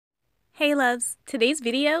Hey loves, today's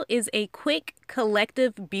video is a quick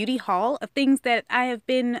collective beauty haul of things that I have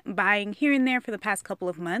been buying here and there for the past couple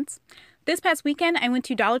of months. This past weekend I went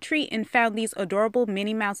to Dollar Tree and found these adorable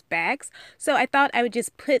Minnie Mouse bags, so I thought I would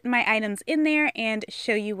just put my items in there and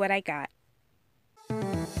show you what I got.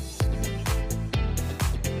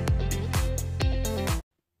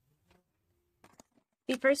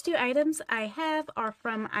 The first two items I have are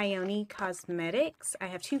from Ioni Cosmetics. I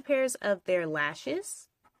have two pairs of their lashes.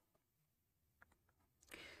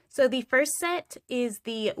 So the first set is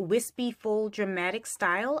the Wispy Full Dramatic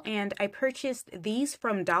Style, and I purchased these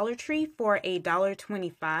from Dollar Tree for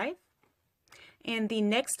 $1.25. And the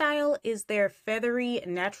next style is their Feathery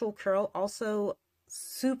Natural Curl, also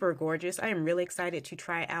super gorgeous. I am really excited to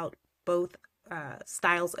try out both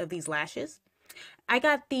styles of these lashes. I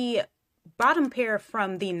got the bottom pair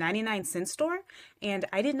from the 99-cent store, and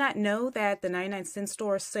I did not know that the 99-cent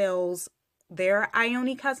store sells their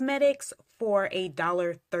Ioni Cosmetics for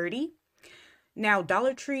 $1.30. Now,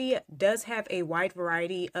 Dollar Tree does have a wide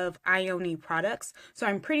variety of Ioni products, so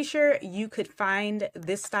I'm pretty sure you could find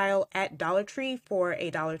this style at Dollar Tree for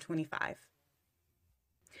 $1.25.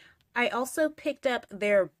 I also picked up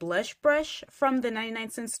their blush brush from the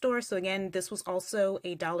 99-cent store, so again, this was also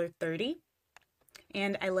 $1.30.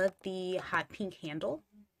 And I love the hot pink handle.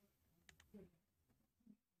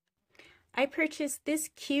 I purchased this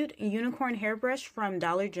cute unicorn hairbrush from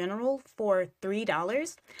Dollar General for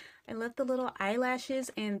 $3. I love the little eyelashes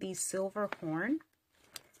and the silver horn.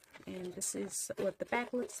 And this is what the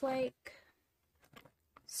back looks like.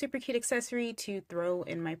 Super cute accessory to throw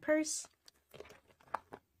in my purse.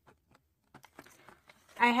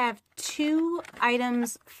 I have two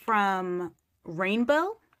items from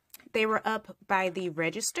Rainbow. They were up by the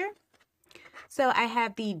register. So I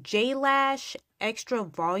have the J-Lash Extra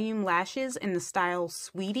Volume Lashes in the style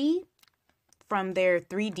Sweetie from their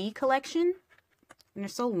 3D collection. And they're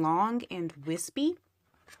so long and wispy.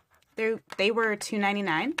 They were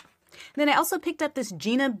 $2.99. Then I also picked up this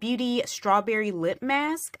Gina Beauty Strawberry Lip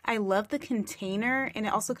Mask. I love the container, and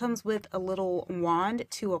it also comes with a little wand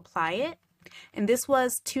to apply it. And this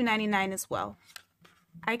was $2.99 as well.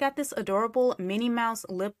 I got this adorable Minnie Mouse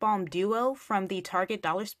Lip Balm Duo from the Target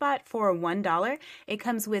Dollar Spot for $1. It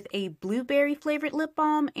comes with a blueberry flavored lip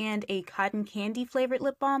balm and a cotton candy flavored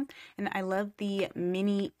lip balm. And I love the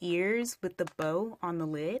mini ears with the bow on the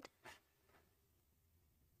lid.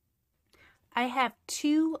 I have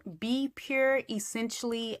two Be Pure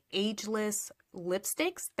Essentially Ageless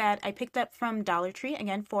lipsticks that I picked up from Dollar Tree,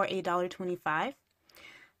 again for $1.25.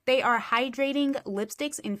 They are hydrating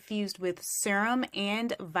lipsticks infused with serum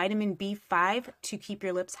and vitamin B5 to keep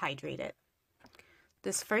your lips hydrated.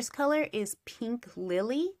 This first color is Pink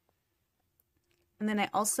Lily. And then I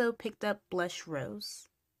also picked up Blush Rose.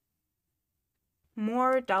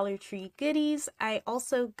 More Dollar Tree goodies. I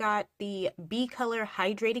also got the B Color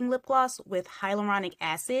Hydrating Lip Gloss with hyaluronic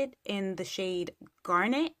acid in the shade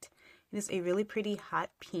Garnet. It is a really pretty hot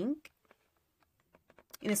pink.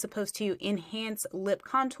 It is supposed to enhance lip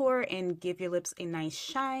contour and give your lips a nice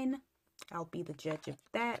shine. I'll be the judge of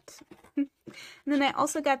that. And then I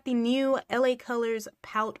also got the new LA Colors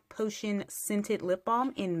Pout Potion Scented Lip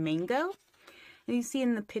Balm in Mango. And you see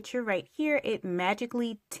in the picture right here, it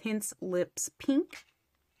magically tints lips pink.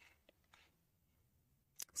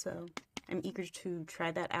 So I'm eager to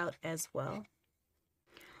try that out as well.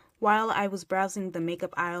 While I was browsing the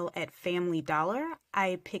makeup aisle at Family Dollar,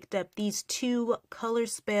 I picked up these two Color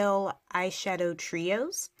Spell eyeshadow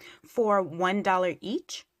trios for $1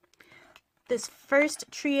 each. This first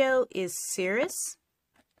trio is Cirrus,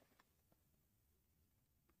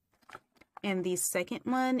 and the second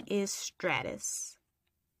one is Stratus.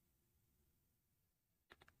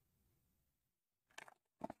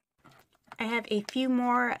 I have a few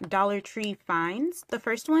more Dollar Tree finds. The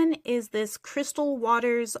first one is this Crystal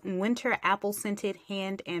Waters Winter Apple Scented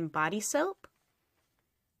Hand and Body Soap.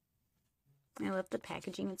 I love the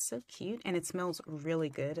packaging, it's so cute, and it smells really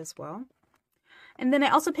good as well. And then I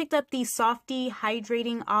also picked up the Softy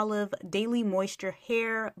Hydrating Olive Daily Moisture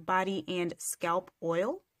Hair, Body, and Scalp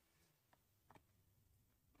Oil.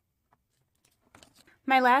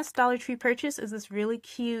 My last Dollar Tree purchase is this really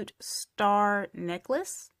cute star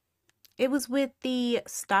necklace. It was with the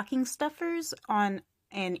stocking stuffers on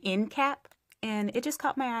an end cap, and it just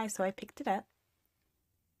caught my eye, so I picked it up.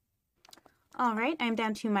 Alright, I'm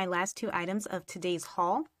down to my last two items of today's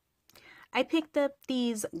haul. I picked up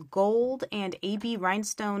these gold and AB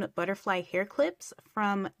rhinestone butterfly hair clips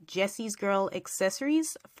from Jessie's Girl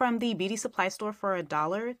Accessories from the beauty supply store for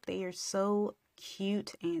 $1. They are so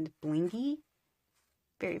cute and blingy.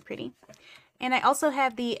 Very pretty. And I also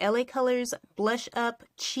have the LA Colors Blush Up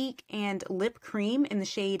Cheek and Lip Cream in the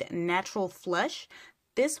shade Natural Flush.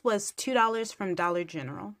 This was $2 from Dollar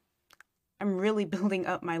General. I'm really building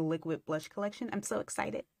up my liquid blush collection. I'm so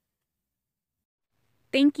excited.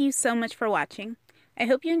 Thank you so much for watching. I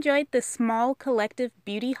hope you enjoyed this small collective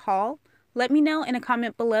beauty haul. Let me know in a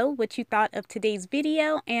comment below what you thought of today's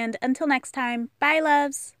video, and until next time, bye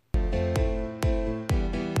loves!